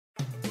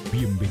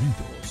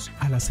Bienvenidos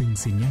a las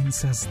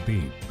enseñanzas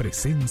de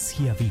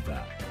Presencia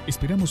Viva.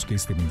 Esperamos que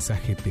este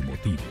mensaje te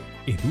motive,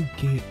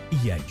 eduque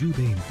y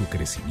ayude en tu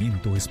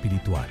crecimiento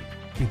espiritual.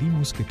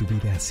 Pedimos que tu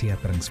vida sea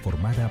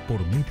transformada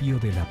por medio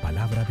de la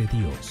palabra de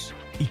Dios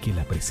y que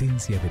la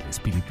presencia del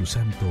Espíritu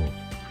Santo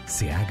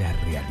se haga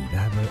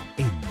realidad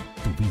en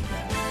tu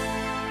vida.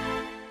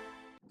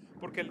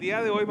 Porque el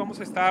día de hoy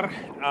vamos a estar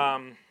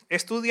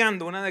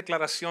estudiando una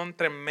declaración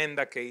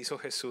tremenda que hizo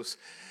Jesús.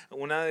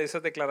 Una de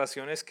esas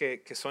declaraciones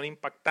que son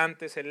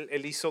impactantes.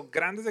 Él hizo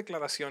grandes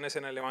declaraciones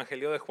en el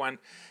Evangelio de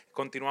Juan.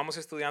 Continuamos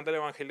estudiando el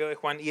Evangelio de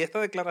Juan y esta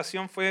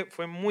declaración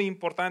fue muy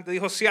importante.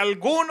 Dijo, si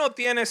alguno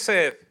tiene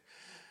sed,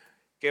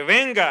 que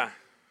venga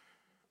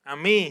a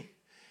mí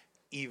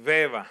y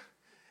beba.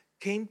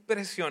 Qué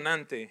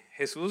impresionante.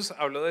 Jesús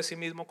habló de sí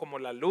mismo como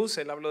la luz,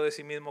 Él habló de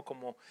sí mismo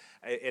como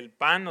el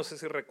pan. No sé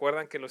si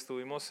recuerdan que lo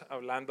estuvimos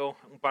hablando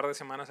un par de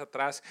semanas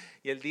atrás.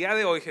 Y el día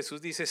de hoy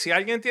Jesús dice, si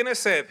alguien tiene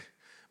sed,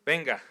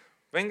 venga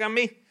a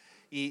mí.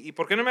 ¿Y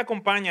por qué no me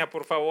acompaña,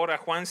 por favor, a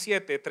Juan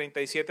 7,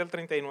 37 al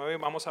 39?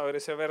 Vamos a ver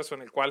ese verso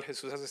en el cual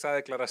Jesús hace esa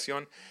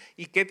declaración.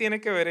 ¿Y qué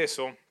tiene que ver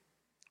eso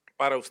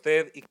para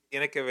usted y qué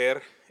tiene que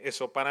ver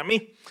eso para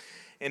mí?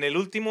 En el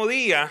último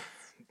día,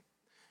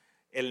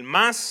 el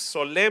más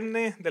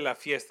solemne de la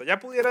fiesta. Ya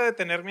pudiera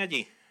detenerme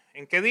allí.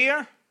 ¿En qué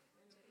día?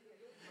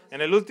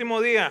 En el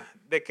último día.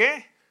 ¿De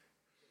qué?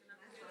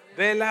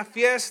 De la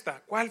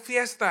fiesta. ¿Cuál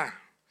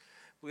fiesta?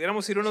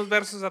 Pudiéramos ir unos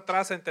versos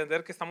atrás a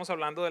entender que estamos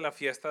hablando de la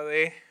fiesta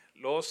de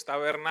los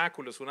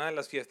tabernáculos, una de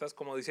las fiestas,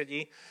 como dice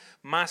allí,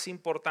 más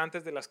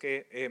importantes de las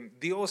que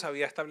Dios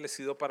había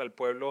establecido para el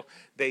pueblo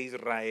de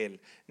Israel.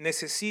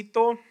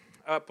 Necesito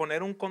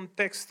poner un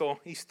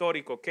contexto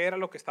histórico. ¿Qué era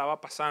lo que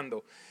estaba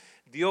pasando?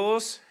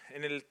 Dios,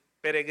 en el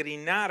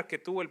peregrinar que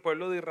tuvo el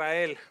pueblo de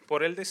Israel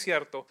por el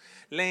desierto,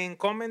 le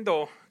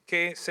encomendó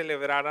que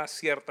celebrara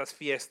ciertas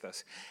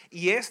fiestas.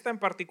 Y esta en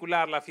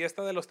particular, la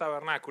fiesta de los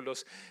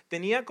tabernáculos,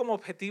 tenía como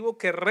objetivo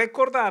que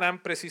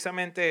recordaran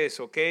precisamente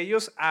eso, que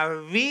ellos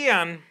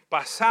habían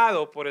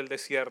pasado por el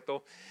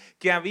desierto,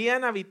 que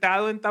habían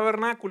habitado en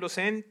tabernáculos,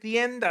 en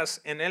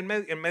tiendas en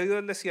medio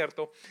del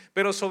desierto,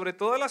 pero sobre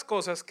todas las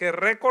cosas que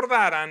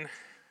recordaran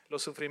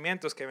los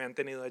sufrimientos que habían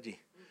tenido allí.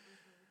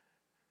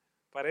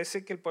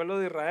 Parece que el pueblo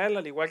de Israel,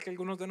 al igual que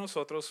algunos de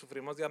nosotros,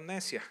 sufrimos de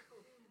amnesia.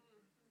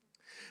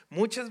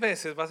 Muchas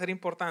veces va a ser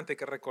importante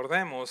que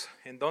recordemos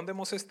en dónde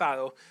hemos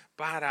estado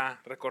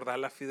para recordar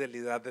la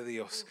fidelidad de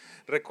Dios.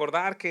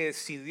 Recordar que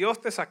si Dios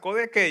te sacó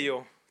de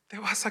aquello, te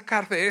va a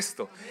sacar de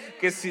esto.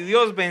 Que si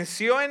Dios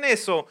venció en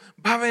eso,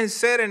 va a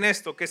vencer en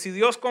esto. Que si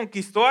Dios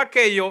conquistó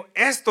aquello,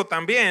 esto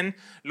también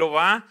lo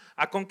va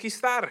a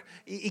conquistar.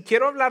 Y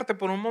quiero hablarte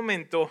por un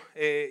momento,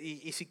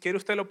 y si quiere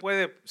usted lo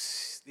puede,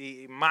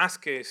 y más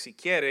que si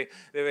quiere,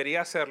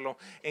 debería hacerlo.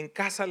 En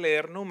casa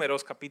leer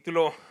Números,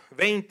 capítulo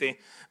 20.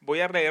 Voy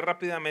a leer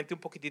rápidamente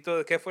un poquitito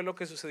de qué fue lo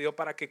que sucedió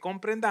para que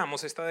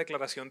comprendamos esta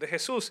declaración de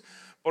Jesús.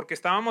 Porque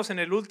estábamos en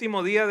el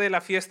último día de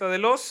la fiesta de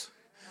los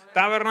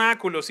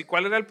tabernáculos. ¿Y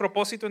cuál era el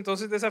propósito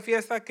entonces de esa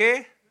fiesta?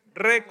 Que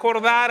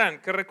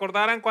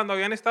recordaran cuando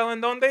habían estado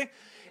en ¿dónde?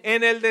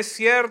 En el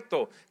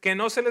desierto, que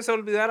no se les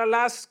olvidara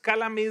las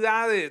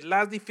calamidades,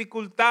 las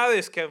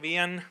dificultades que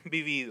habían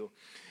vivido.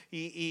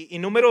 Y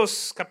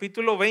Números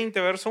capítulo 20,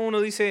 verso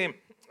 1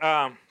 dice,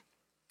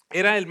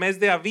 era el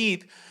mes de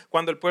Abib,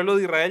 cuando el pueblo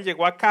de Israel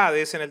llegó a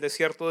Cades en el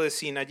desierto de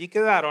Sin. Allí se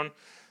quedaron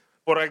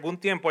por algún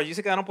tiempo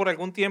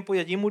y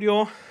allí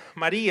murió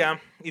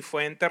María y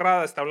fue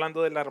enterrada. Está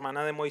hablando de la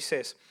hermana de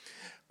Moisés.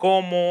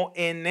 Como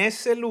en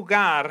ese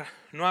lugar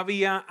no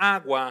había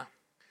agua,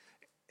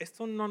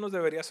 esto no nos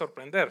debería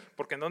sorprender,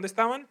 porque ¿en dónde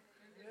estaban?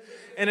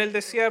 En el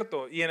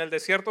desierto. ¿Y en el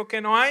desierto qué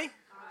no hay?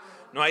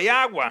 No hay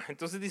agua.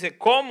 Entonces dice,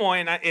 como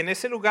en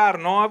ese lugar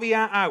no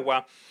había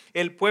agua,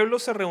 el pueblo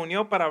se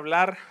reunió para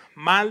hablar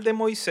mal de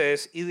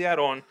Moisés y de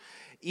Aarón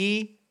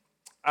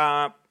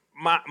A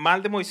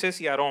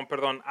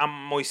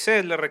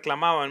Moisés le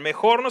reclamaban,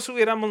 mejor nos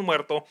hubiéramos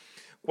muerto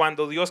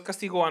cuando Dios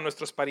castigó a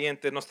nuestros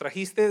parientes. Nos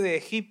trajiste de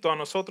Egipto a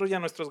nosotros y a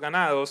nuestros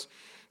ganados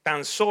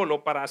tan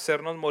solo para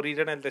hacernos morir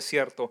en el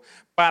desierto.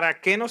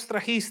 ¿Para qué nos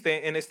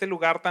trajiste en este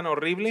lugar tan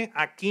horrible?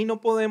 Aquí no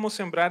podemos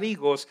sembrar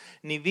higos,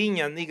 ni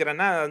viñas, ni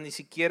granadas, ni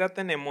siquiera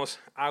tenemos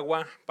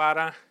agua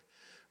para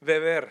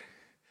beber.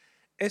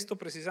 Esto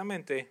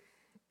precisamente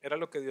era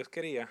lo que Dios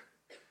quería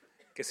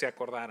que se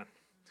acordaran.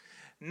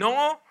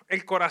 No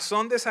el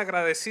corazón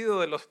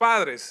desagradecido de los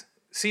padres,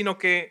 sino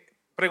que,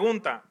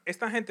 pregunta,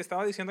 ¿esta gente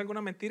estaba diciendo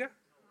alguna mentira?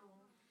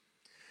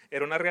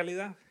 Era una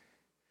realidad.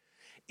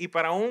 Y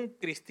para un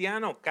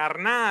cristiano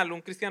carnal,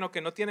 un cristiano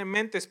que no tiene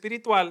mente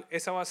espiritual,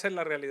 esa va a ser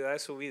la realidad de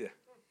su vida.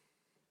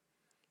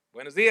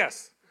 Buenos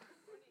días.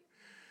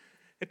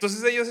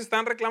 Entonces ellos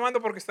están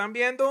reclamando porque están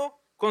viendo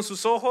con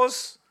sus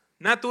ojos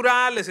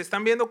naturales,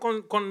 están viendo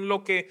con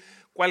lo que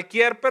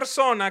cualquier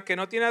persona que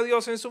no tiene a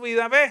Dios en su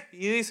vida ve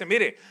y dice,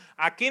 mire,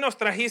 aquí nos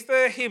trajiste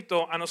de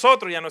Egipto a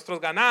nosotros y a nuestros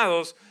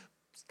ganados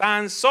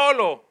tan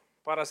solo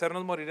para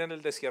hacernos morir en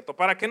el desierto.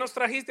 ¿Para qué nos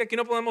trajiste? Aquí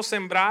no podemos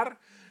sembrar,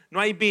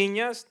 no hay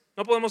viñas,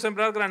 no podemos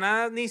sembrar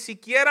granadas, ni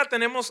siquiera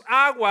tenemos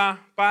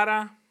agua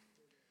para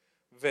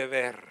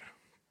beber.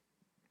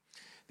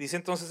 Dice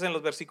entonces en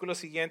los versículos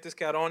siguientes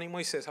que Aarón y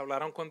Moisés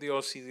hablaron con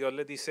Dios y Dios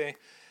les dice,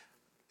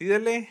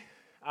 pídele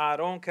a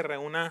Aarón que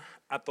reúna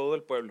a todo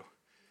el pueblo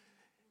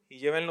y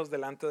llévenlos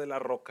delante de la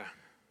roca.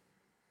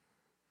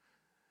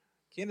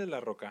 ¿Quién es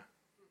la roca?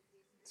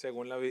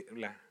 Según la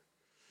Biblia.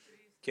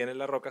 ¿Quién es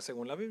la roca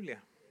según la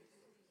Biblia?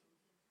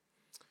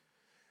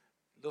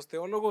 Los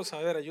teólogos, a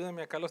ver,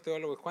 ayúdenme acá los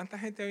teólogos. ¿Cuánta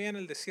gente había en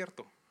el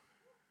desierto?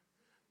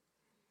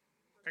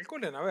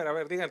 Calculen, a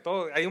ver, digan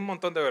todo. Hay un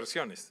montón de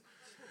versiones.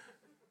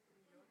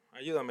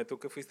 Ayúdame, tú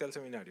que fuiste al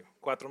seminario.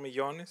 4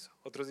 millones,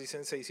 otros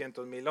dicen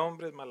 600,000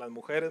 hombres, más las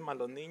mujeres, más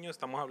los niños.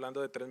 Estamos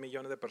hablando de 3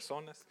 millones de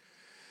personas.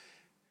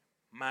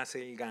 Más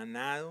el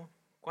ganado.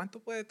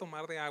 ¿Cuánto puede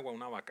tomar de agua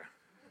una vaca?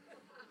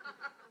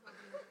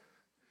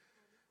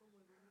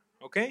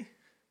 ¿Ok?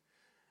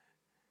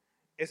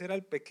 Ese era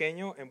el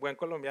pequeño, en buen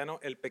colombiano,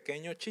 el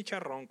pequeño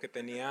chicharrón que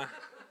tenía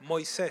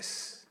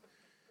Moisés.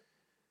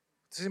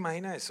 Entonces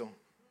imagina eso,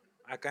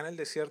 acá en el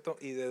desierto,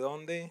 ¿y de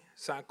dónde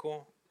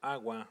saco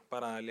agua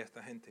para darle a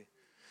esta gente?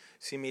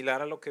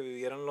 Similar a lo que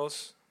vivieron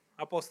los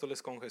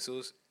apóstoles con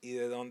Jesús, ¿y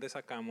de dónde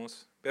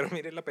sacamos? Pero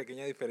miren la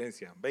pequeña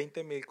diferencia,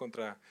 20,000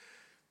 contra,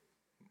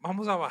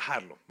 vamos a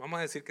bajarlo, vamos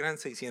a decir que eran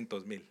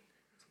 600,000.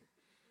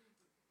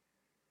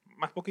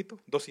 Más poquito,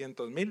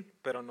 200,000,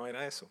 pero no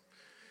era eso.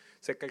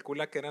 Se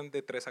calcula que eran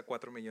de 3 a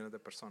 4 millones de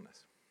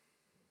personas.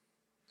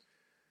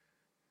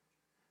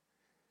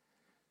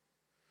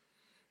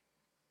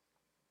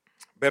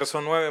 Verso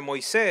 9,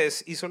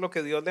 Moisés hizo lo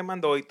que Dios le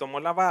mandó y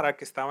tomó la vara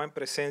que estaba en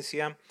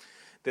presencia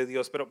de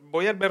Dios. Pero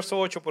voy al verso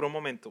 8 por un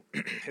momento.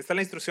 Esta es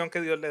la instrucción que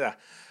Dios le da.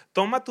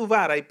 Toma tu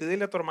vara y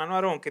pídele a tu hermano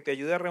Aarón que te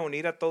ayude a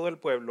reunir a todo el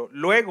pueblo.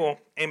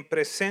 Luego, en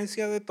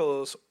presencia de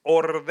todos,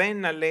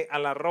 ordénale a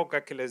la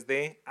roca que les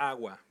dé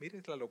agua.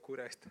 Miren la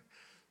locura esta.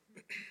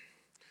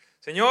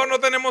 Señor, no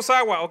tenemos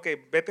agua. Ok,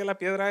 vete a la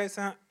piedra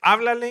esa,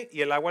 háblale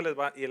y el agua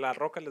y la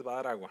roca les va a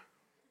dar agua.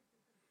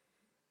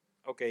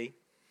 Ok.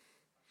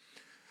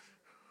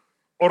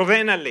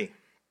 Ordénale.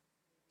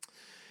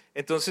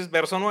 Entonces,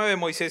 verso 9,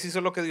 Moisés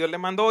hizo lo que Dios le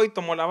mandó y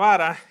tomó la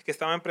vara que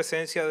estaba en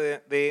presencia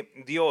de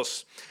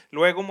Dios.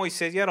 Luego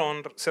Moisés y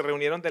Aarón se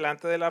reunieron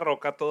delante de la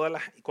roca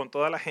con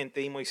toda la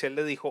gente y Moisés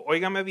le dijo,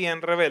 óigame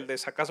bien,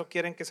 rebeldes, ¿acaso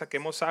quieren que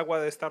saquemos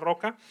agua de esta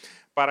roca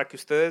para que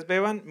ustedes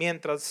beban?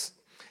 Mientras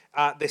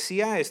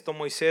decía esto,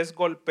 Moisés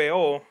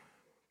golpeó,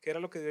 ¿qué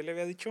era lo que Dios le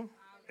había dicho?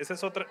 Esa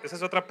es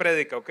otra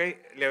prédica, ¿ok?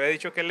 Le había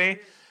dicho que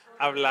le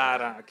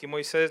hablara. Aquí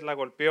Moisés la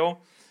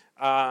golpeó.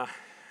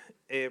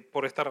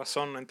 Por esta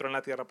razón no entró en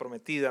la tierra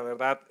prometida,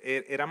 ¿verdad?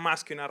 Era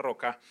más que una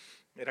roca,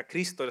 era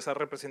Cristo, esa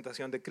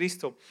representación de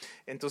Cristo.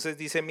 Entonces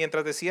dice,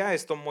 mientras decía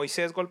esto,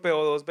 Moisés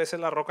golpeó 2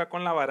 veces la roca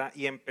con la vara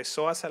y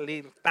empezó a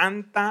salir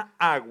tanta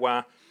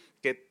agua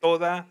que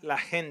toda la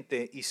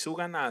gente y su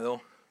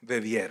ganado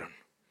bebieron.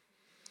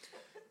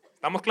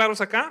 ¿Estamos claros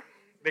acá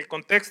del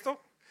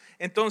contexto?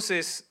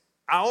 Entonces,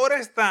 ahora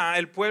está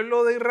el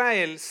pueblo de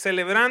Israel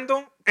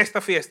celebrando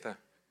esta fiesta.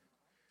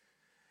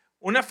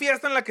 Una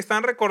fiesta en la que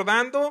están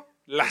recordando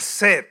la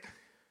sed.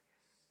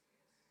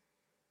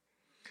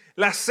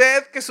 La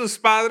sed que sus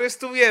padres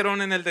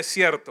tuvieron en el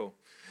desierto.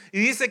 Y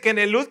dice que en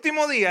el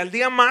último día, el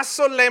día más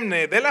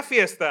solemne de la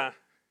fiesta,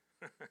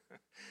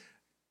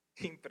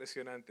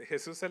 impresionante,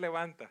 Jesús se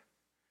levanta.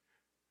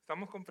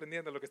 Estamos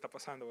comprendiendo lo que está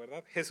pasando,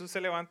 ¿verdad? Jesús se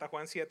levanta,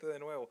 Juan 7 de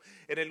nuevo.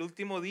 En el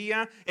último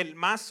día, el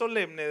más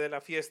solemne de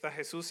la fiesta,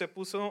 Jesús se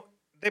puso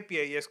de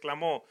pie y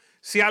exclamó,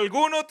 si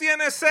alguno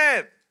tiene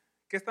sed,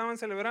 ¿qué estaban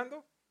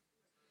celebrando?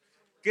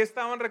 ¿Qué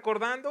estaban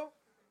recordando?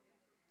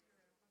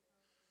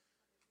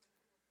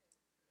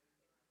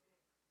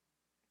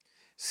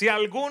 Si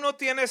alguno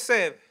tiene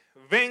sed,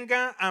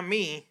 venga a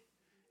mí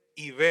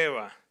y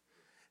beba.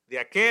 De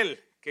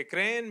aquel que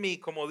cree en mí,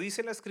 como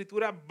dice la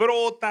Escritura,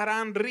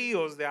 brotarán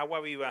ríos de agua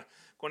viva.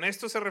 Con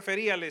esto se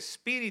refería al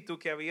Espíritu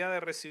que había de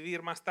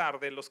recibir más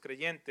tarde los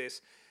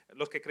creyentes,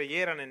 los que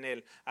creyeran en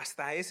él.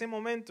 Hasta ese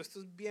momento, esto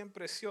es bien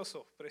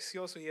precioso,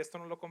 y esto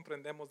no lo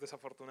comprendemos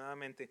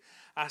desafortunadamente.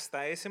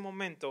 Hasta ese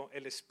momento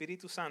el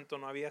Espíritu Santo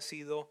no había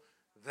sido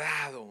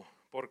dado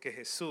porque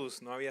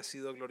Jesús no había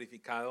sido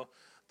glorificado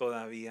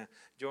todavía.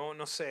 Yo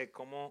no sé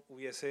cómo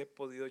hubiese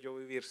podido yo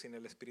vivir sin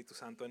el Espíritu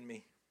Santo en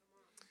mí.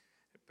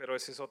 Pero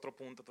ese es otro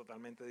punto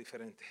totalmente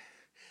diferente.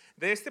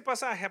 De este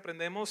pasaje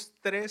aprendemos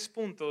 3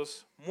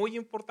 puntos muy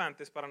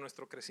importantes para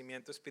nuestro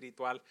crecimiento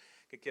espiritual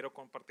que quiero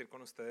compartir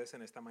con ustedes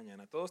en esta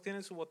mañana. ¿Todos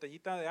tienen su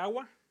botellita de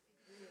agua?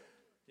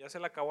 ¿Ya se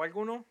la acabó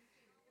alguno?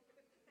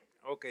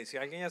 Ok, si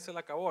alguien ya se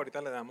la acabó,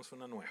 ahorita le damos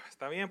una nueva.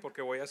 Está bien,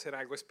 porque voy a hacer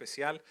algo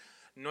especial.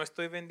 No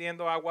estoy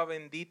vendiendo agua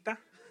bendita,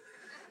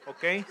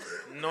 ok.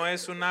 No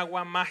es un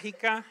agua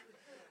mágica.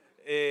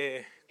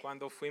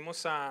 Cuando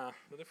fuimos a...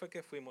 ¿Dónde fue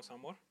que fuimos,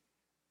 amor?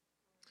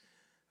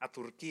 A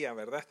Turquía,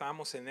 ¿verdad?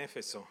 Estábamos en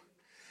Éfeso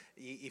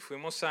y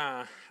fuimos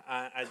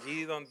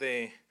allí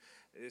donde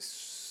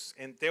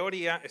en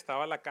teoría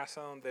estaba la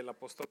casa donde el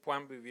apóstol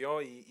Juan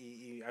vivió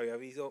y había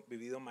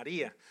vivido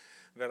María.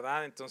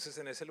 ¿verdad? Entonces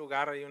en ese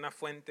lugar hay una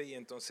fuente y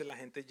entonces la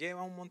gente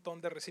lleva un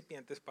montón de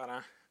recipientes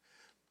para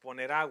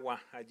poner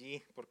agua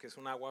allí porque es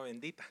un agua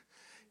bendita,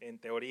 en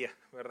teoría,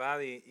 ¿verdad?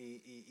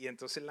 Y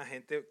entonces la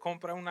gente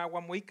compra un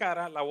agua muy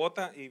cara, la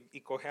bota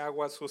y coge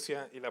agua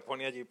sucia y la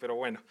pone allí, pero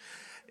bueno,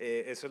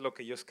 eso es lo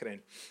que ellos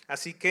creen.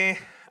 Así que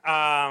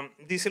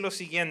dice lo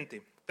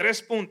siguiente,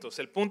 3 puntos.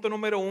 El punto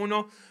número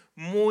 1,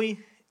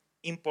 muy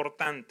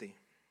importante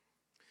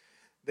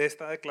de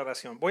esta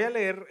declaración. Voy a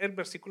leer el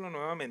versículo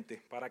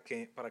nuevamente para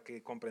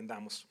que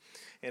comprendamos.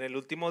 En el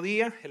último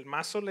día, el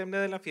más solemne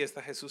de la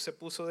fiesta, Jesús se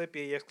puso de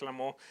pie y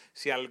exclamó: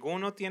 si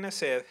alguno tiene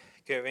sed,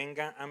 que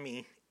venga a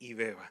mí y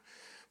beba.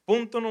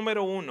 Punto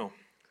número 1,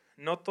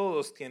 no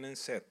todos tienen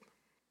sed.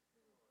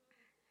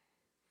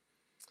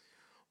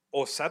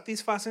 O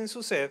satisfacen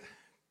su sed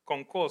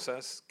con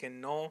cosas que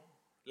no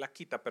la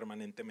quita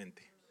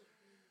permanentemente.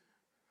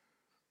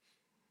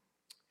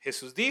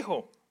 Jesús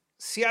dijo: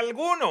 si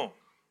alguno.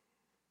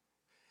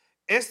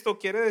 Esto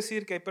quiere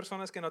decir que hay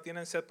personas que no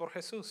tienen sed por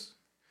Jesús.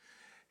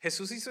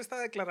 Jesús hizo esta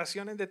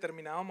declaración en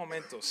determinado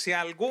momento. Si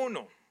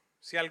alguno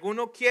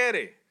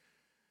quiere,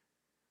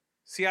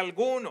 si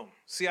alguno,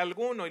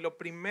 y lo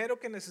primero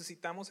que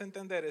necesitamos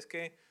entender es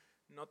que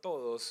no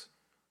todas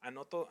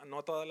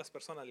las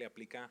personas le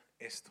aplica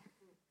esto.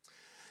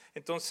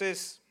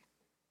 Entonces,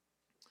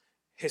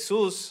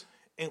 Jesús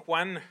en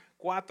Juan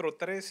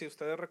 4:3, si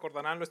ustedes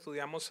recordarán, lo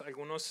estudiamos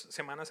algunas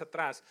semanas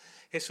atrás,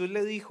 Jesús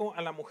le dijo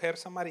a la mujer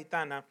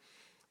samaritana,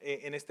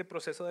 en este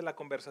proceso de la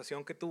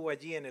conversación que tuvo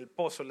allí en el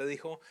pozo, le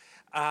dijo: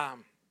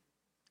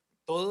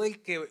 todo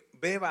el que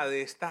beba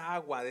de esta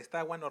agua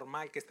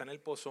normal que está en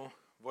el pozo,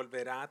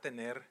 volverá a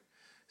tener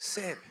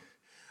sed.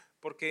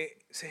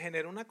 Porque se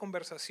generó una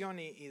conversación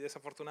y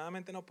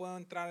desafortunadamente no puedo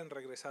entrar en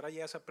regresar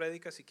allí a esa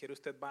prédica. Si quiere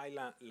usted va y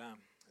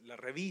la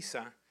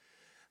revisa.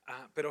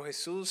 Pero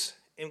Jesús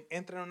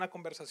entra en una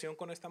conversación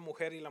con esta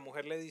mujer y la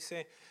mujer le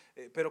dice: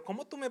 pero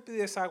 ¿cómo tú me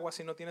pides agua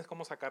si no tienes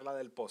cómo sacarla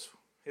del pozo?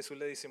 Jesús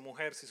le dice: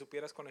 mujer, si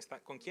supieras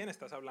con quién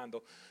estás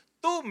hablando,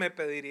 tú me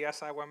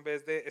pedirías agua en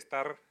vez de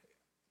estar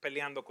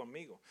peleando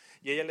conmigo.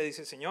 Y ella le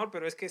dice: Señor,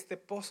 pero es que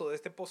de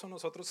este pozo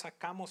nosotros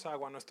sacamos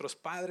agua, nuestros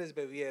padres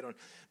bebieron,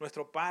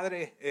 nuestro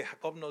padre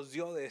Jacob nos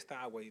dio de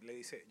esta agua. Y le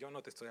dice: yo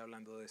no te estoy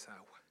hablando de esa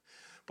agua.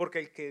 Porque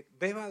el que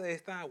beba de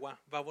esta agua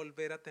va a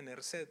volver a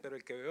tener sed, pero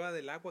el que beba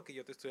del agua que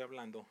yo te estoy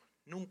hablando,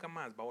 nunca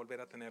más va a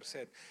volver a tener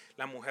sed.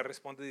 La mujer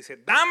responde y dice: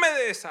 dame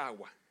de esa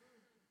agua.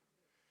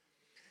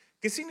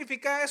 ¿Qué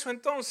significa eso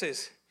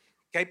entonces?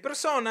 Que hay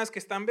personas que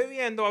están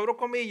bebiendo, abro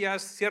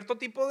comillas, cierto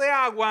tipo de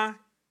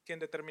agua que en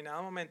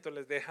determinado momento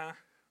les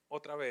deja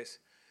otra vez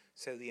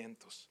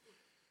sedientos.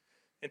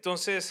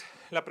 Entonces,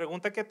 la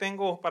pregunta que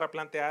tengo para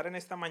plantear en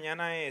esta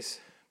mañana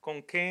es: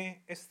 ¿con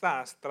qué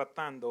estás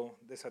tratando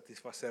de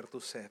satisfacer tu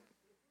sed?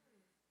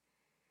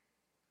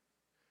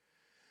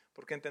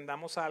 Porque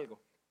entendamos algo.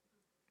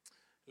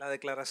 La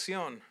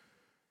declaración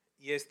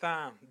y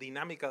esta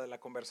dinámica de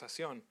la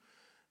conversación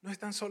no es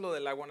tan solo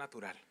del agua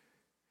natural.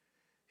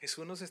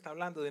 Jesús nos está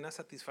hablando de una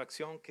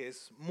satisfacción que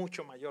es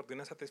mucho mayor, de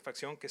una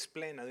satisfacción que es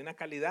plena, de una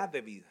calidad de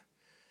vida.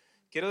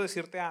 Quiero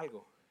decirte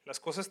algo: las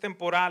cosas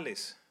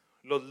temporales,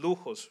 los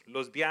lujos,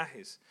 los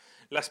viajes,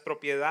 las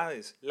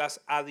propiedades,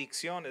 las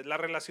adicciones, las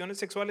relaciones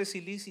sexuales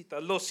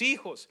ilícitas, los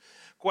hijos,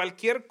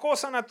 cualquier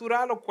cosa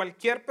natural o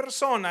cualquier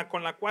persona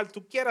con la cual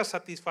tú quieras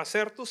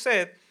satisfacer tu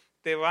sed,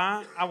 te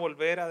va a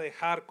volver a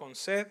dejar con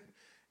sed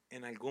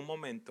en algún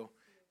momento,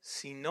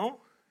 si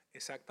no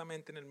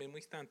exactamente en el mismo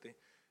instante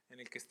en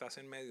el que estás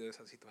en medio de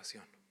esa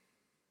situación.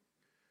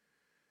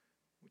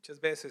 Muchas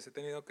veces he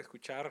tenido que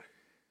escuchar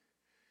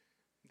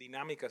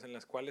dinámicas en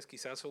las cuales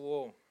quizás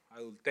hubo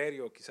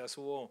adulterio, quizás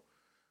hubo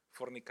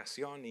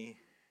fornicación y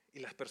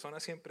las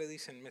personas siempre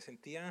dicen: me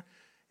sentía,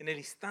 en el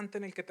instante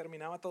en el que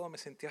terminaba todo, me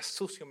sentía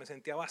sucio, me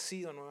sentía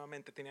vacío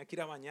nuevamente, tenía que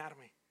ir a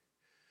bañarme.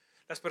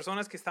 Las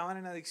personas que estaban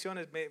en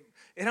adicciones,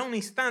 era un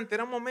instante,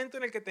 era un momento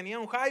en el que tenía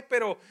un high,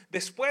 pero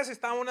después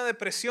estaba una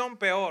depresión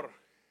peor.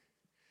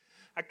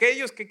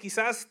 Aquellos que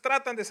quizás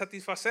tratan de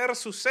satisfacer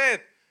su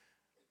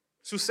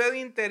sed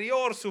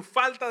interior, su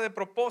falta de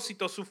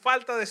propósito, su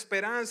falta de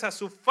esperanza,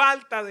 su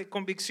falta de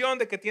convicción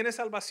de que tiene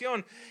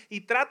salvación, y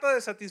trata de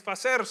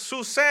satisfacer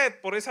su sed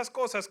por esas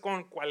cosas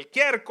con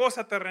cualquier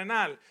cosa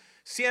terrenal,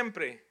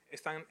 siempre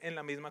están en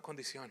la misma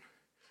condición.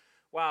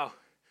 Wow,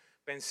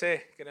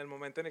 pensé que en el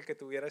momento en el que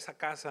tuviera esa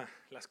casa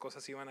las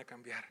cosas iban a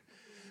cambiar.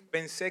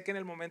 Pensé que en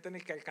el momento en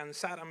el que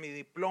alcanzara mi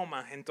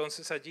diploma,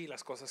 entonces allí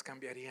las cosas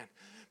cambiarían.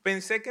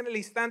 Pensé que en el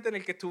instante en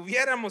el que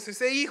tuviéramos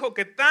ese hijo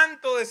que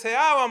tanto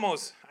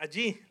deseábamos,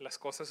 allí las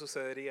cosas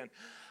sucederían.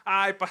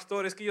 Ay,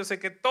 pastor, es que yo sé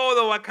que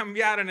todo va a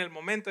cambiar en el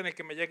momento en el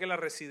que me llegue la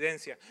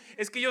residencia.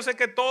 Es que yo sé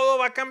que todo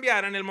va a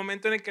cambiar en el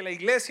momento en el que la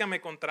iglesia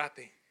me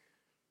contrate.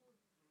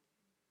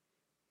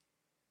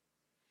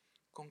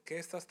 ¿Con qué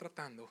estás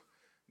tratando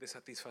de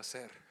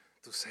satisfacer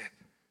tu sed?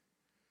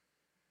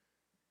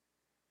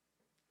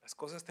 Las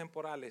cosas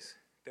temporales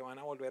te van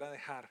a volver a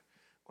dejar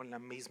con la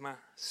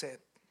misma sed.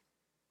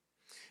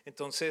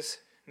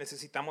 Entonces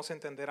necesitamos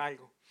entender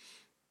algo.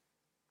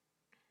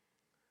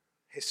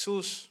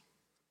 Jesús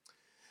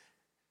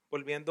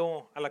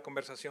volviendo a la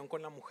conversación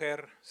con la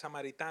mujer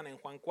samaritana en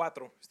Juan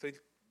 4,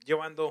 estoy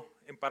llevando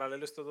en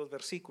paralelo estos dos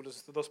versículos,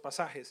 estos dos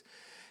pasajes,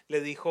 le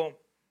dijo,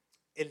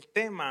 el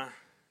tema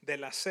de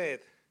la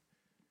sed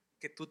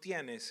que tú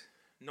tienes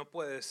no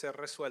puede ser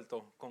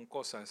resuelto con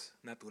cosas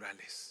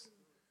naturales.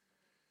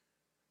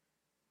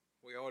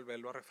 Voy a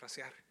volverlo a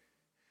refrasear.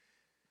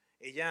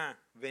 Ella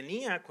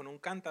venía con un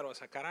cántaro a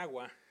sacar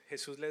agua.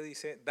 Jesús le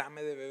dice,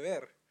 dame de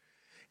beber.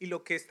 Y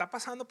lo que está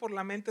pasando por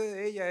la mente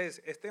de ella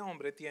es, este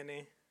hombre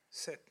tiene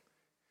sed.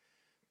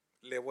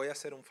 Le voy a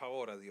hacer un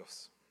favor a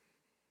Dios,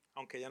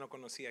 aunque ella no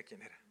conocía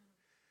quién era.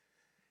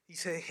 Y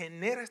se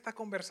genera esta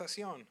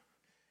conversación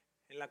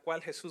en la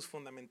cual Jesús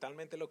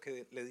fundamentalmente lo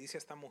que le dice a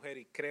esta mujer,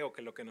 y creo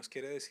que lo que nos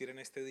quiere decir en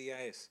este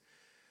día es,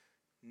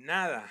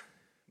 nada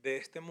de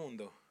este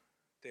mundo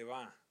te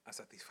va a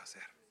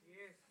satisfacer.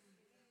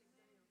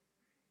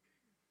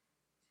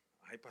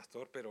 Ay,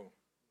 pastor, pero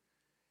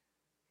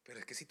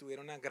es que si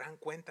tuviera una gran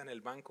cuenta en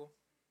el banco,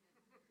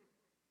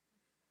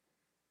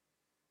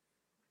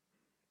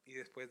 ¿y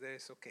después de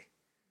eso qué?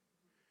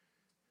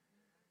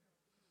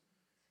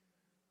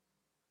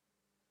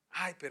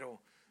 Ay,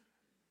 pero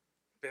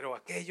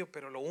aquello,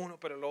 pero lo uno,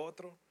 pero lo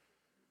otro.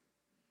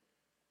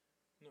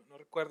 No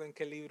recuerdo en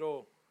qué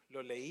libro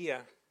lo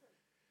leía.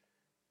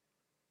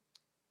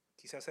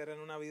 Quizás era en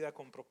Una vida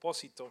con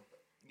propósito.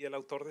 Y el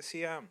autor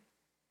decía,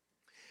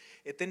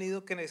 he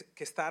tenido que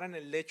estar en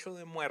el lecho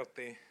de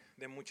muerte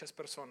de muchas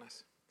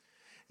personas.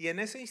 Y en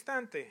ese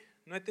instante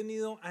no he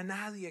tenido a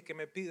nadie que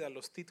me pida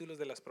los títulos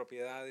de las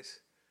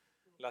propiedades,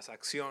 las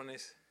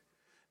acciones,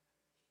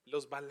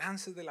 los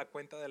balances de la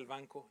cuenta del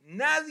banco.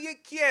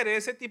 Nadie quiere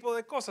ese tipo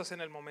de cosas en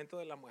el momento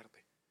de la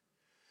muerte.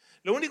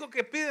 Lo único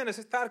que piden es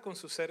estar con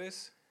sus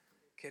seres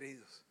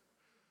queridos.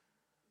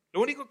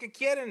 Lo único que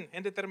quieren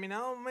en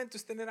determinado momento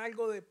es tener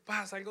algo de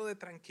paz, algo de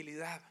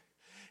tranquilidad.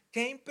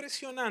 Qué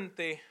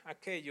impresionante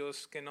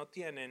aquellos que no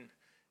tienen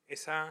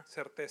esa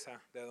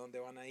certeza de a dónde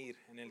van a ir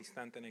en el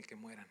instante en el que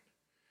mueran.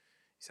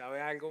 ¿Y sabe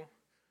algo?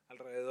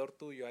 Alrededor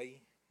tuyo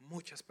hay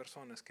muchas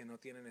personas que no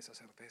tienen esa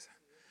certeza.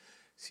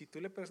 Si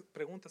tú le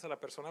preguntas a la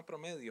persona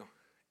promedio,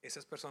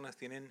 esas personas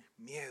tienen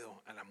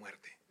miedo a la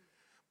muerte.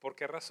 ¿Por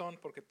qué razón?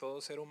 Porque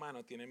todo ser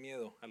humano tiene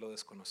miedo a lo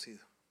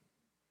desconocido.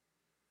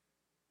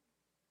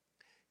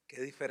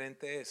 Qué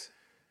diferente es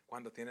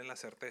cuando tienes la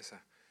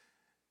certeza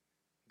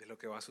de lo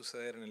que va a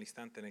suceder en el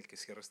instante en el que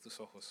cierres tus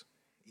ojos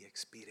y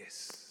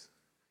expires.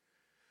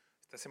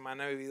 Esta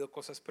semana he vivido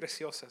cosas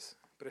preciosas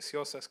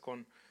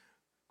con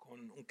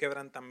un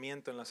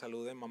quebrantamiento en la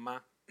salud de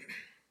mamá.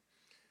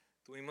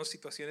 Tuvimos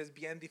situaciones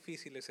bien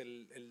difíciles.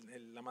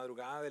 La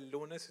madrugada del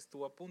lunes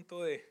estuvo a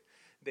punto de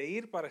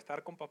ir para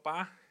estar con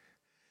papá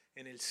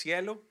en el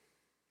cielo,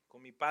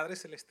 con mi Padre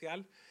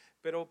Celestial,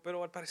 pero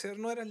al parecer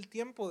no era el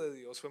tiempo de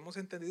Dios. Hemos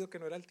entendido que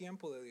no era el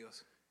tiempo de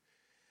Dios.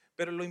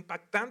 Pero lo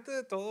impactante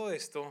de todo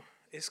esto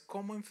es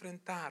cómo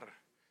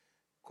enfrentar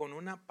con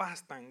una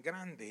paz tan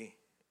grande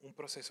un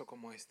proceso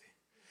como este.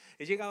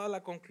 He llegado a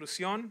la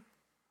conclusión,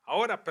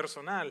 ahora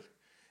personal,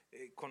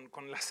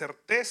 con la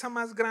certeza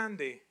más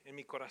grande en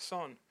mi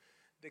corazón,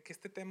 de que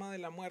este tema de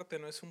la muerte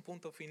no es un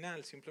punto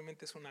final,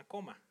 simplemente es una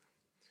coma.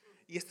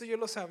 Y esto yo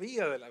lo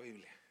sabía de la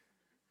Biblia.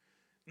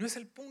 No es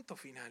el punto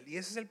final, y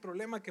ese es el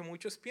problema que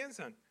muchos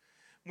piensan.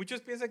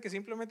 Muchos piensan que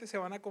simplemente se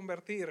van a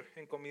convertir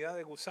en comida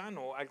de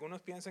gusano.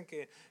 Algunos piensan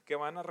que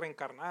van a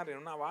reencarnar en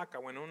una vaca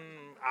o en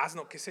un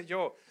asno, qué sé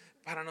yo.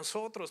 Para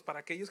nosotros, para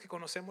aquellos que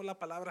conocemos la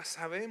palabra,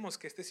 sabemos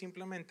que este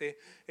simplemente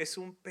es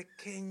un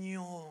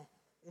pequeño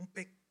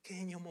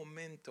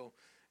momento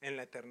en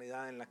la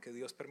eternidad en la que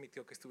Dios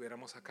permitió que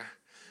estuviéramos acá.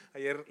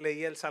 Ayer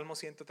leí el Salmo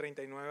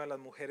 139 a las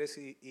mujeres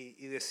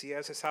y decía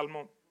ese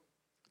salmo,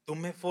 tú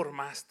me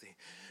formaste.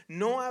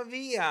 No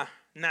había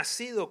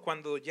nacido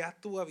cuando ya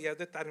tú habías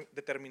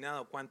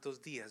determinado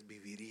cuántos días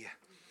viviría.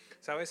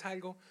 ¿Sabes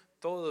algo?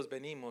 Todos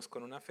venimos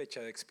con una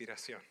fecha de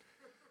expiración,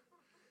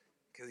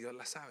 que Dios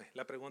la sabe.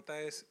 La pregunta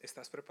es,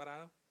 ¿estás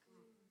preparado?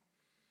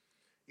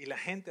 ¿Y la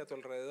gente a tu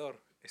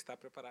alrededor está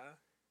preparada?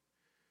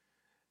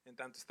 En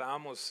tanto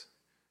estábamos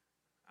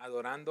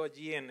adorando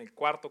allí en el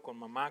cuarto con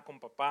mamá, con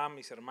papá,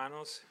 mis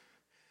hermanos,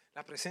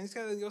 la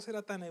presencia de Dios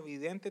era tan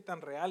evidente, tan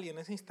real, y en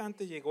ese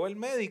instante llegó el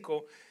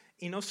médico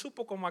y no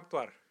supo cómo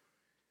actuar.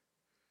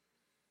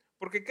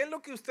 Porque ¿qué es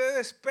lo que usted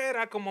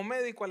espera como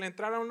médico al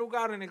entrar a un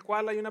lugar en el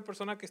cual hay una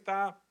persona que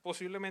está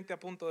posiblemente a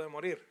punto de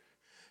morir?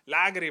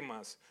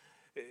 Lágrimas,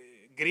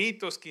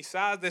 gritos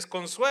quizás,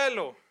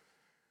 desconsuelo.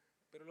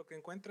 Pero lo que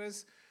encuentra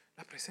es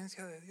la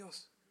presencia de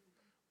Dios,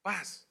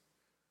 paz.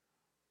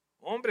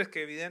 Hombres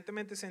que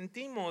evidentemente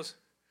sentimos,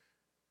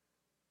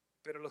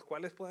 pero los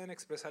cuales pueden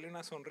expresarle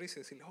una sonrisa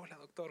y decirle, hola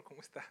doctor,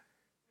 ¿cómo está?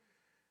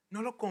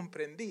 No lo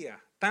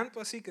comprendía,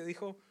 tanto así que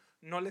dijo,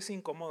 no les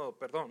incomodo,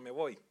 perdón, me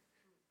voy.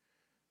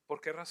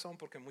 ¿Por qué razón?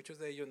 Porque muchos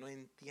de ellos no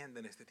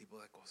entienden este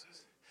tipo de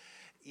cosas.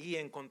 Y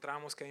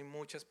encontramos que hay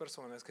muchas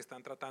personas que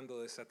están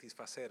tratando de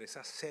satisfacer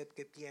esa sed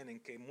que tienen,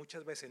 que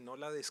muchas veces no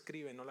la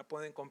describen, no la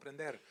pueden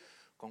comprender,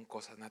 con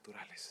cosas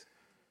naturales.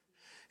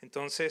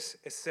 Entonces,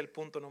 ese es el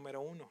punto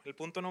número 1. El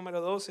punto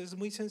número 2 es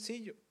muy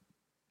sencillo.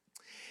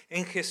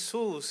 En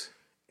Jesús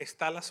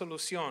está la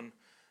solución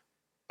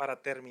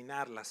para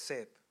terminar la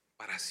sed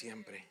para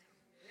siempre.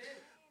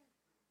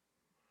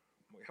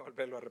 Voy a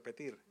volverlo a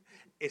repetir.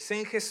 Es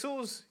en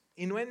Jesús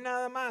y no en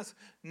nada más.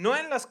 No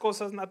en las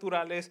cosas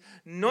naturales,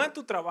 no en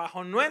tu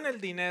trabajo, no en el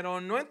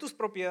dinero, no en tus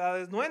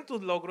propiedades, no en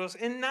tus logros,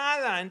 en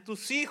nada, en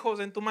tus hijos,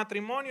 en tu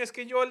matrimonio. Es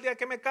que yo el día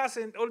que me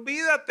case,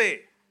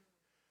 olvídate.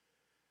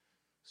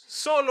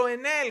 Solo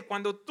en Él,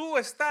 cuando tú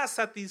estás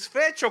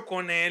satisfecho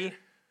con Él,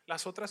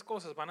 las otras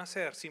cosas van a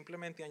ser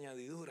simplemente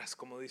añadiduras,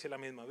 como dice la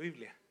misma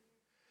Biblia.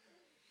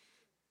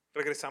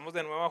 Regresamos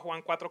de nuevo a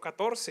Juan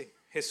 4:14.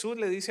 Jesús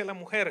le dice a la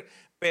mujer: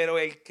 pero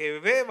el que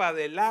beba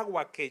del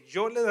agua que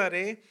yo le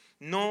daré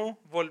no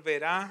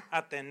volverá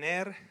a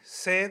tener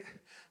sed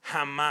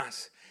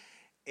jamás.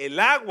 El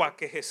agua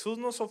que Jesús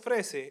nos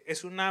ofrece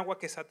es un agua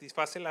que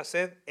satisface la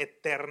sed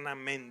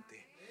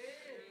eternamente.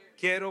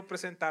 Quiero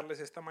presentarles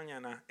esta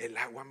mañana el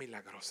agua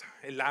milagrosa,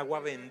 el agua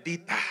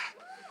bendita.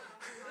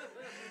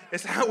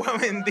 Esa agua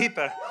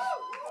bendita.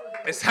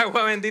 Esa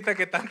agua bendita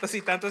que tantas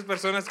y tantas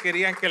personas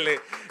querían que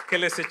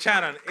les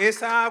echaran.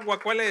 Esa agua,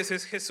 ¿cuál es?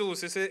 Es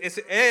Jesús.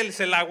 Él es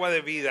el agua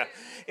de vida.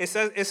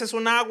 Esa es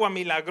un agua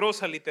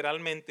milagrosa,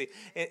 literalmente.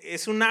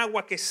 Es un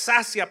agua que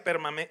sacia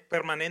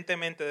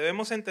permanentemente.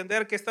 Debemos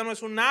entender que esta no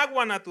es un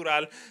agua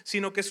natural,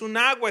 sino que es un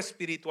agua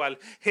espiritual.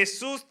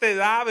 Jesús te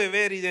da a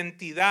beber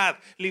identidad,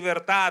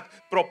 libertad,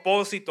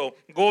 propósito,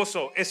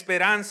 gozo,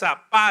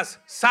 esperanza, paz,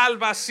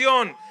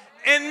 salvación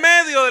en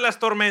medio de las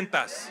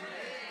tormentas.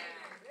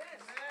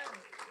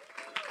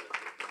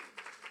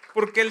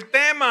 Porque el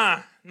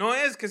tema no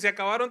es que se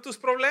acabaron tus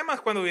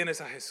problemas cuando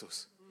vienes a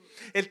Jesús.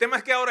 El tema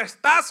es que ahora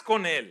estás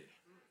con Él.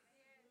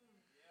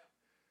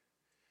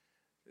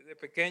 Desde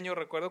pequeño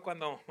recuerdo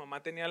cuando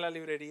mamá tenía la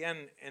librería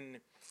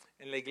en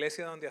la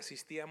iglesia donde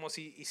asistíamos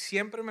y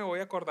siempre me voy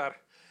a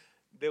acordar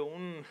de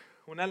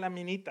una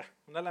laminita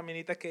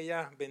que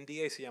ella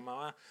vendía y se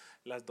llamaba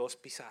Las Dos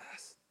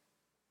Pisadas.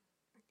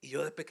 Y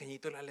yo de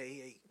pequeñito la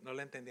leía y no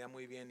la entendía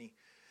muy bien.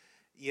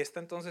 Y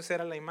esta entonces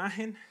era la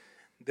imagen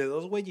de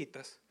dos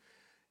huellitas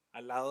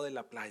al lado de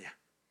la playa.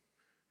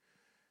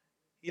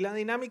 Y la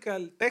dinámica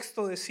del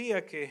texto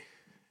decía que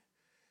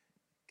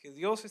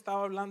Dios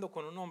estaba hablando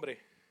con un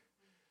hombre.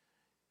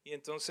 Y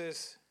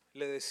entonces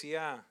le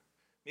decía: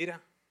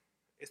 mira,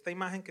 esta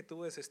imagen que tú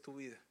ves es tu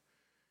vida.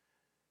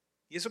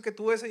 Y eso que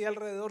tú ves ahí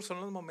alrededor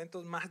son los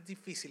momentos más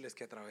difíciles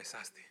que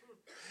atravesaste.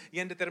 Y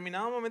en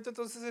determinado momento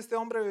entonces este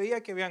hombre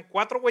veía que habían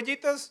 4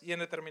 huellitas y en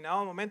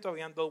determinado momento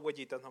habían 2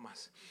 huellitas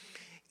nomás.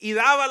 Y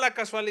daba la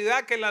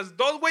casualidad que las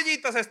 2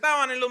 huellitas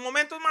estaban en los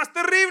momentos más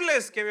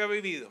terribles que había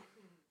vivido.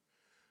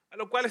 A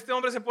lo cual este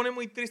hombre se pone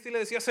muy triste y le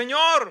decía: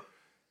 Señor,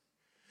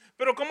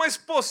 pero ¿cómo es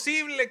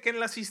posible que en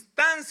las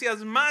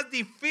instancias más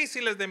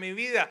difíciles de mi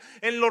vida,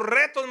 en los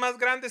retos más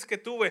grandes que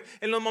tuve,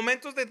 en los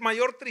momentos de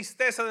mayor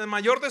tristeza, de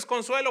mayor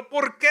desconsuelo,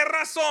 ¿por qué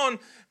razón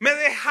me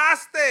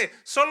dejaste?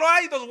 Solo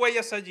hay 2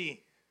 huellas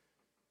allí.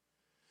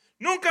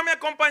 Nunca me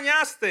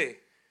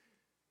acompañaste.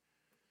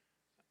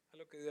 A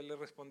lo que Dios le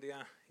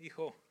respondía: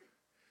 hijo,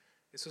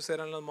 esos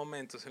eran los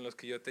momentos en los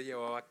que yo te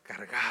llevaba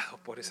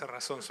cargado. Por esa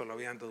razón solo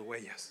habían 2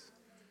 huellas.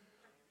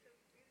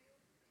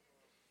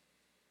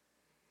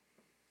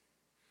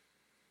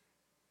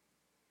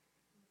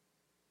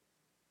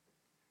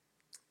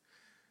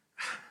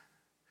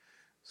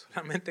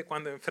 Solamente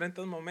cuando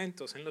enfrentas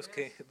momentos en los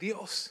que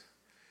Dios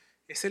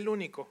es el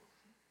único,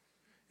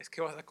 es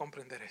que vas a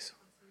comprender eso.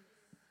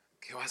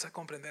 Que vas a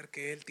comprender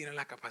que Él tiene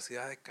la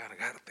capacidad de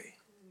cargarte.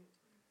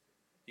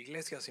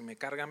 Iglesia, si me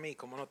carga a mí,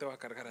 ¿cómo no te va a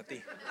cargar a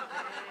ti?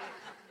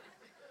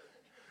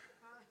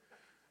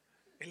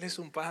 Él es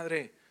un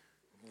Padre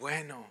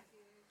bueno.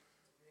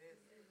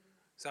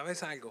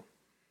 ¿Sabes algo?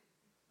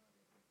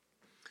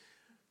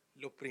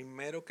 Lo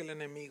primero que el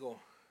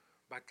enemigo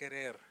va a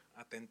querer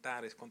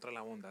atentar es contra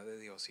la bondad de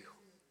Dios, hijo.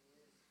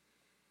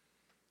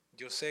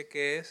 Yo sé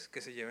que es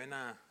que se lleven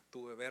a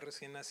tu bebé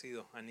recién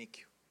nacido, a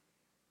Nikio.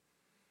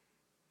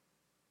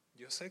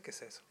 Yo sé que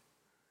es eso.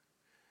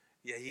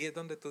 Y ahí es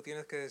donde tú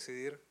tienes que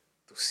decidir: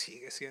 tú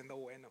sigues siendo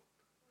bueno,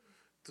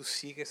 tú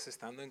sigues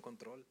estando en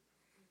control.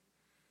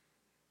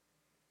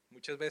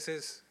 Muchas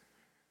veces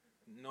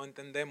no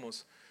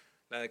entendemos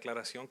la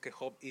declaración que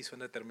Job hizo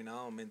en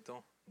determinado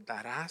momento: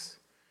 darás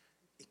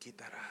y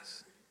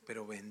quitarás,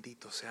 pero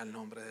bendito sea el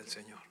nombre del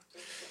Señor.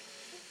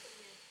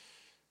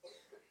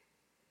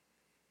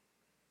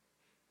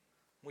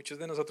 Muchos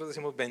de nosotros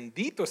decimos: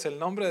 bendito es el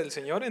nombre del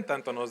Señor en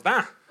tanto nos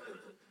da.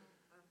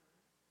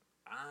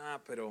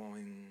 Pero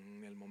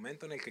en el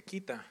momento en el que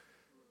quita,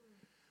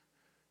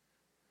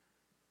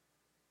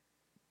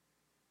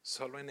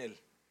 solo en Él,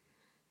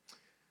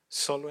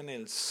 solo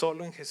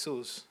en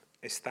Jesús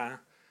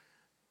está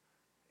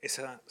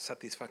esa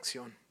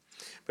satisfacción.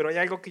 Pero hay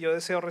algo que yo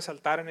deseo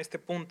resaltar en este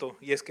punto,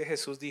 y es que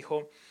Jesús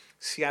dijo: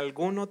 si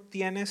alguno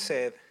tiene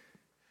sed,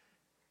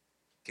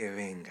 que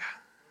venga.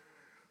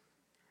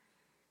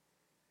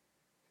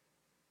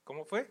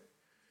 ¿Cómo fue?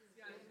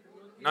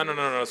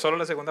 No, solo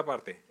la segunda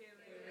parte.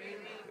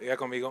 Diga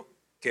conmigo: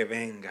 que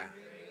venga.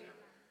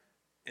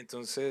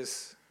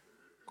 Entonces,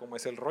 ¿cómo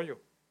es el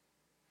rollo?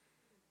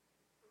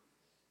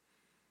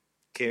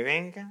 que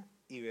venga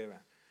y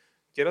beba.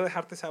 Quiero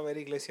dejarte saber,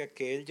 iglesia,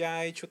 que Él ya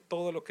ha hecho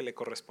todo lo que le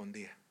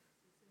correspondía.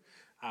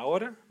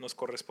 Ahora nos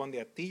corresponde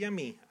a ti y a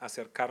mí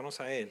acercarnos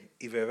a Él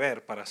y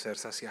beber para ser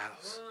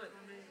saciados.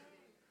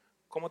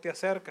 ¿Cómo te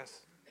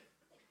acercas?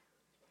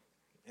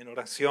 En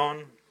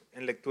oración,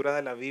 en lectura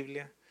de la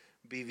Biblia,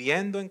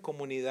 viviendo en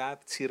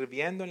comunidad,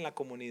 sirviendo en la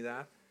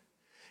comunidad.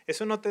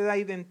 Eso no te da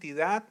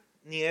identidad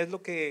ni es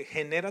lo que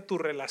genera tu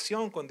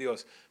relación con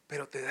Dios,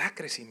 pero te da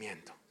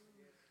crecimiento.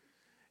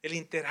 El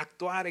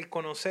interactuar, el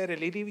conocer,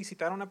 el ir y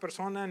visitar a una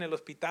persona en el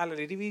hospital, el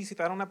ir y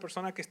visitar a una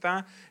persona que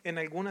está en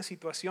alguna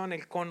situación,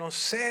 el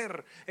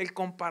conocer, el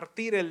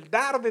compartir, el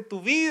dar de tu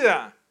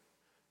vida.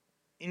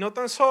 Y no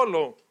tan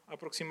solo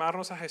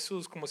aproximarnos a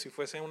Jesús como si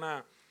fuese un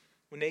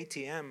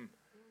ATM,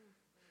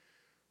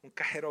 un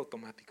cajero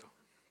automático.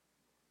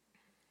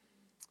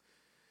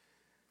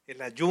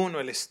 El ayuno,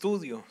 el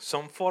estudio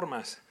son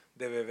formas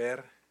de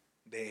beber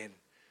de Él.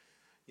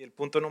 Y el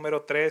punto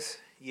número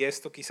 3, y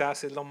esto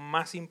quizás es lo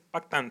más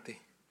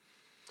impactante,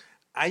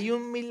 hay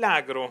un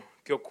milagro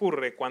que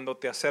ocurre cuando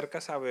te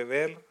acercas a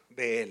beber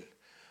de Él.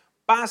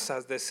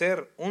 Pasas de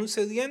ser un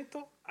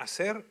sediento a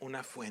ser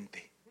una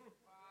fuente.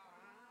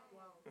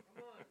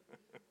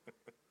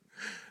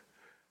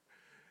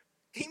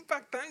 ¡Qué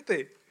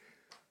impactante!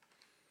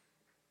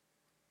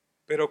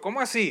 Pero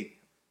 ¿cómo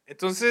así?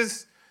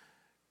 Entonces,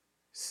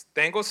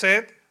 tengo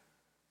sed,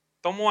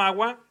 tomo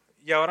agua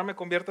y ahora me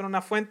convierto en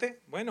una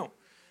fuente. Bueno,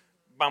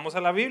 vamos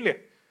a la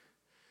Biblia.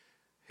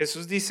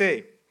 Jesús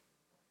dice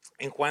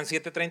en Juan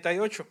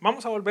 7:38,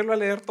 vamos a volverlo a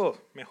leer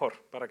todo,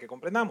 mejor, para que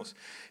comprendamos.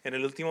 En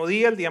el último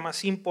día, el día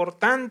más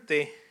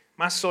importante,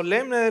 más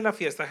solemne de la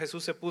fiesta,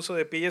 Jesús se puso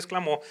de pie y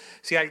exclamó,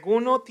 si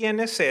alguno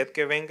tiene sed,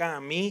 que venga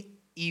a mí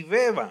y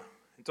beba.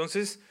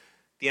 Entonces,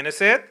 ¿tiene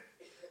sed?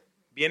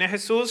 Viene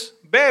Jesús,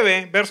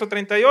 bebe, verso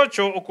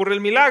 38, ocurre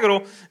el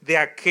milagro, de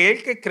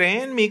aquel que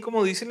cree en mí,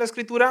 como dice la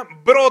Escritura,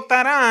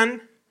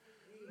 brotarán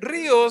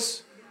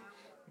ríos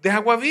de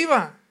agua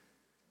viva.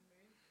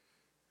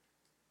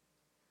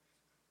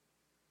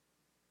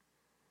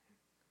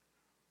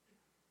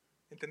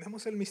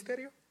 ¿Entendemos el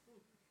misterio?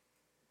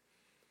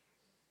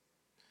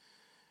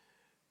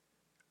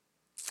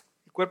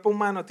 El cuerpo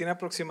humano tiene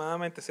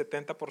aproximadamente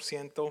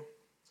 70%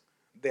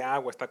 de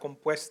agua, está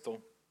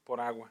compuesto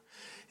por agua.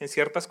 En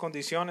ciertas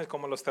condiciones,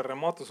 como los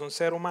terremotos, un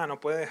ser humano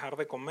puede dejar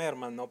de comer,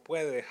 mas no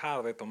puede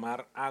dejar de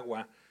tomar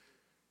agua.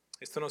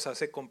 Esto nos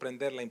hace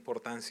comprender la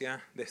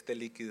importancia de este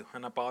líquido.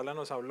 Ana Paola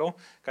nos habló,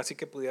 casi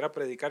que pudiera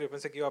predicar, yo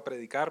pensé que iba a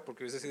predicar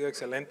porque hubiese sido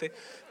excelente,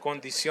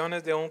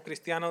 condiciones de un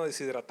cristiano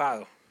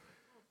deshidratado.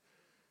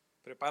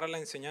 Prepara la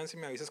enseñanza y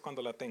me avisas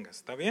cuando la tengas,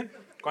 ¿está bien?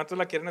 ¿Cuántos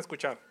la quieren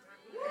escuchar?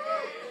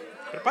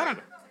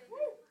 Prepárala.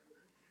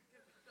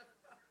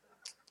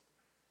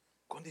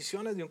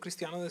 Condiciones de un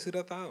cristiano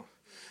deshidratado.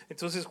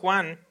 Entonces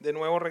Juan, de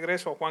nuevo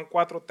regreso a Juan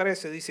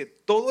 4:13, dice,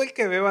 todo el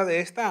que beba de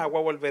esta agua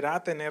volverá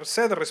a tener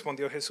sed,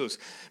 respondió Jesús.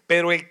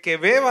 Pero el que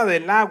beba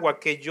del agua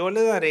que yo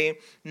le daré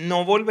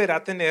no volverá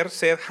a tener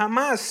sed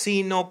jamás,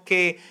 sino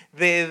que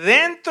de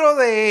dentro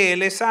de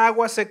él esa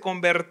agua se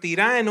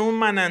convertirá en un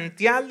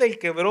manantial del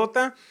que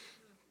brota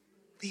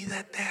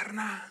vida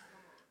eterna.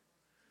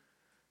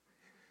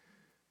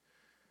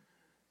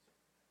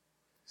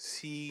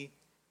 Si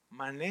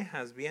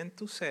manejas bien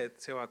tu sed,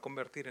 se va a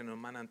convertir en un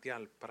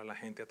manantial para la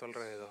gente a tu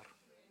alrededor.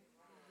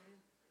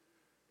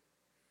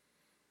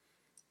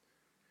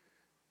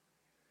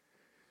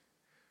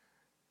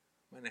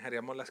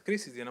 Manejaríamos las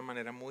crisis de una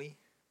manera muy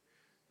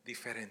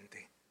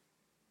diferente.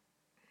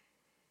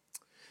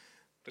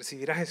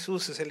 Recibir a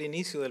Jesús es el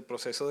inicio del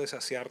proceso de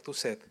saciar tu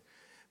sed,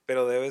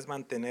 pero debes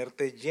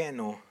mantenerte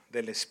lleno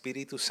del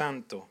Espíritu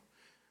Santo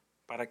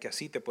para que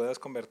así te puedas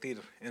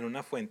convertir en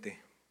una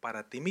fuente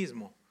para ti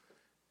mismo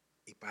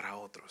y para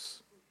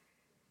otros.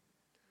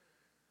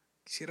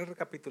 Quisiera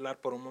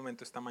recapitular por un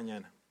momento esta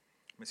mañana.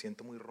 Me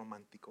siento muy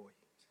romántico hoy.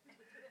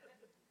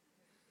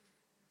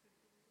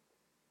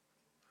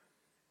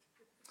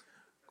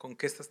 ¿Con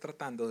qué estás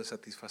tratando de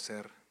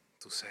satisfacer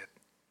tu sed?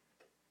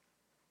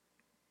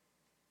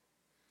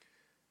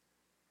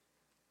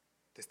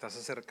 ¿Te estás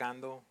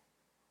acercando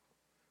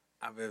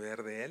a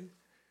beber de Él?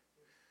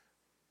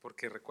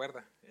 Porque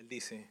recuerda, Él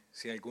dice,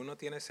 si alguno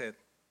tiene sed,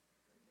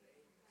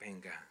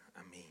 venga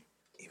a mí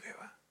y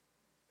beba.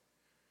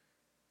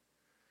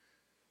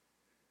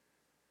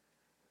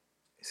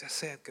 Esa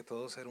sed que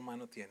todo ser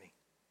humano tiene,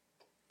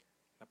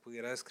 la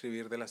pudiera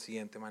describir de la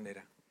siguiente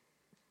manera.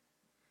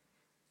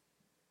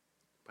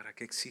 ¿Para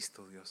qué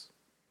existo, Dios?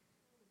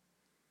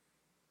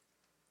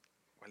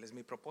 ¿Cuál es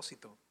mi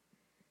propósito?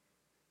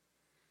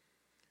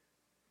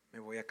 ¿Me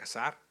voy a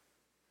casar?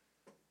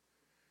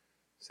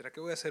 ¿Será que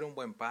voy a ser un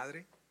buen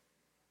padre?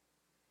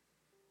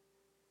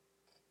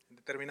 ¿En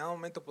determinado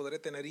momento podré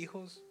tener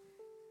hijos?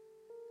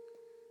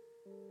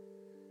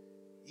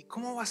 ¿Y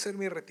cómo va a ser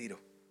mi retiro?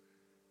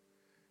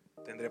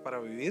 ¿Tendré para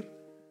vivir?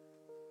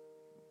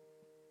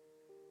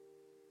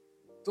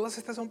 Todas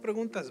estas son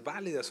preguntas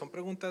válidas, son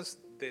preguntas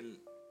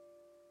del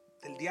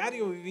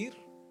diario vivir,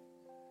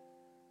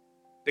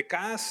 de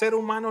cada ser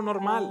humano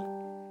normal.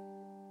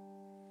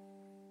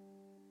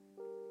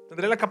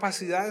 ¿Tendré la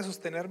capacidad de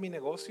sostener mi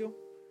negocio?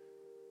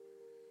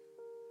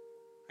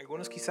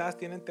 Algunos quizás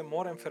tienen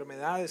temor a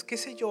enfermedades, qué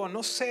sé yo,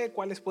 no sé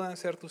cuáles puedan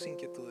ser tus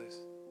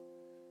inquietudes.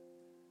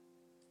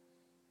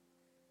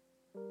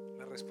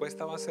 La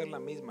respuesta va a ser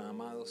la misma,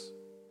 amados.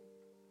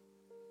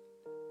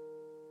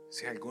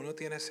 Si alguno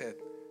tiene sed,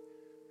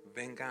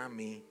 venga a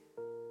mí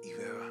y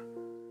beba.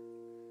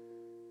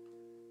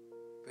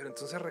 Pero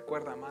entonces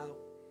recuerda, amado,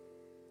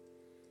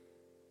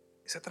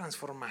 esa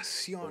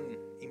transformación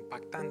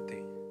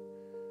impactante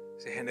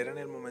se genera en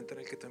el momento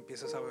en el que tú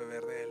empiezas a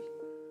beber de Él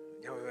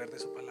y a beber de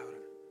su palabra.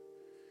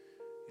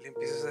 Y le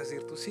empiezas a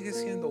decir, tú sigues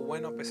siendo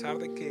bueno a pesar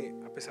de que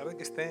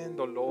esté en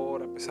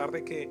dolor, a pesar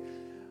de que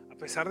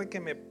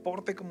me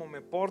porte como me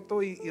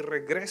porto y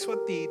regreso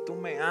a ti, tú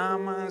me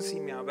amas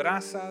y me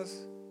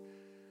abrazas.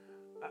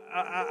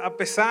 A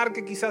pesar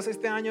que quizás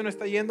este año no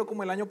está yendo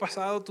como el año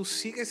pasado, tú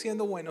sigues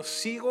siendo bueno,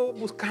 sigo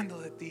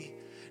buscando de ti,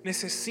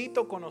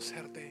 necesito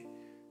conocerte.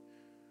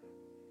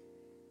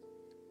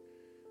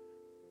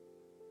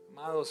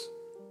 Amados,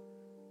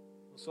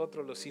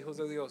 nosotros los hijos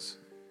de Dios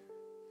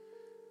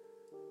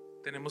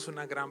tenemos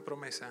una gran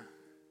promesa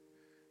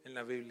en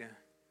la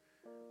Biblia.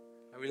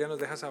 La Biblia nos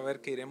deja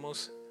saber que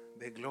iremos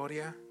de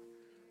gloria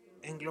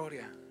en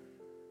gloria.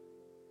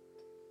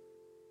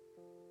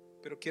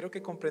 Pero quiero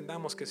que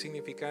comprendamos qué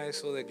significa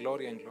eso de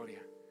gloria en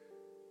gloria.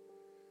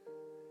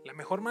 La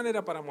mejor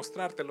manera para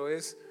mostrártelo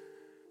es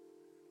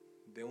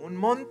de un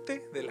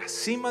monte, de la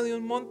cima de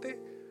un monte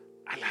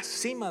a la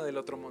cima del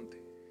otro monte.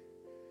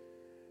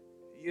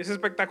 Y es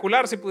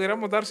espectacular si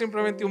pudiéramos dar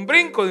simplemente un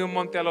brinco de un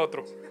monte al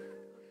otro.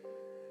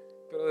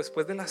 Pero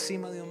después de la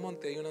cima de un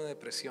monte hay una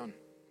depresión.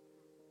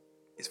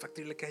 Es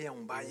factible que haya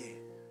un valle.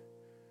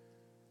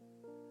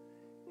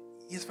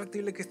 Y es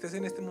factible que estés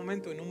en este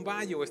momento en un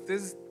valle o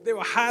estés de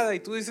bajada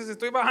y tú dices,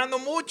 estoy bajando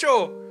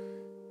mucho.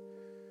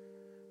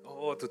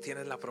 Oh, tú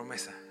tienes la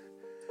promesa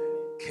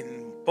que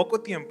en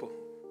poco tiempo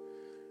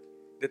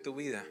de tu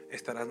vida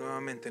estarás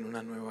nuevamente en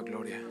una nueva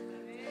gloria.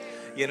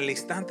 Y en el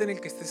instante en el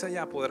que estés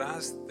allá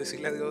podrás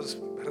decirle a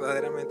Dios,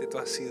 verdaderamente tú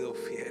has sido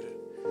fiel.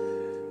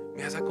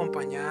 Me has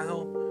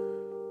acompañado,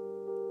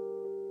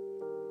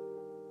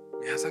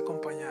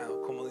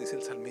 como dice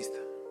el salmista.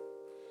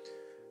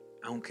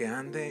 Aunque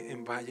ande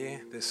en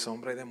valle de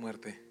sombra y de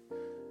muerte,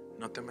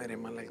 no temeré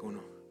mal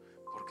alguno,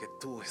 porque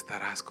tú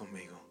estarás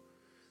conmigo.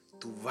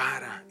 Tu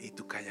vara y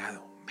tu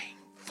callado me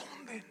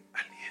infunden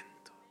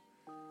aliento.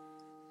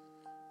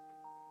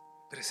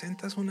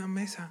 Presentas una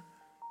mesa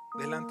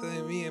delante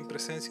de mí en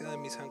presencia de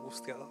mis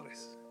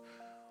angustiadores.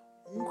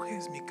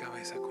 Unges mi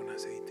cabeza con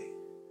aceite,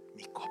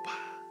 mi copa.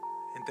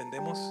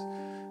 ¿Entendemos?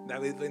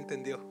 David lo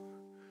entendió.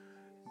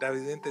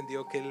 David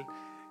entendió que en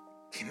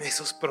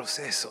esos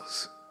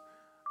procesos,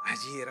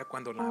 allí era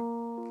cuando la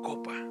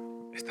copa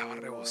estaba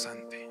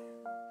rebosante.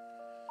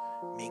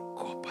 Mi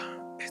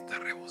copa está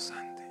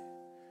rebosante.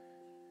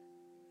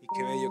 Y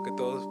qué bello que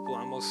todos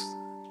podamos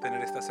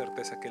tener esta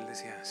certeza que él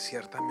decía,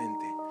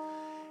 ciertamente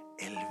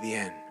el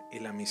bien y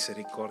la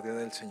misericordia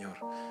del Señor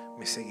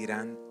me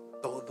seguirán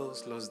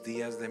todos los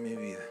días de mi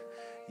vida,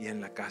 y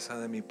en la casa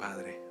de mi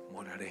Padre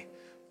moraré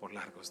por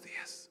largos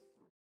días.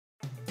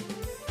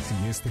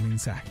 Si este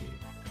mensaje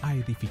ha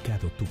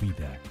edificado tu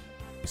vida,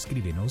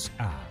 escríbenos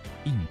a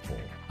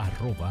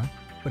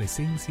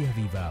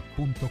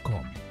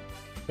info@presenciaviva.com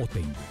o te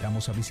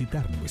invitamos a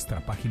visitar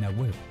nuestra página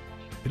web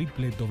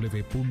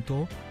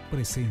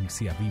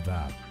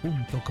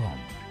www.presenciaviva.com.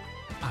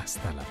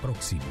 Hasta la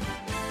próxima.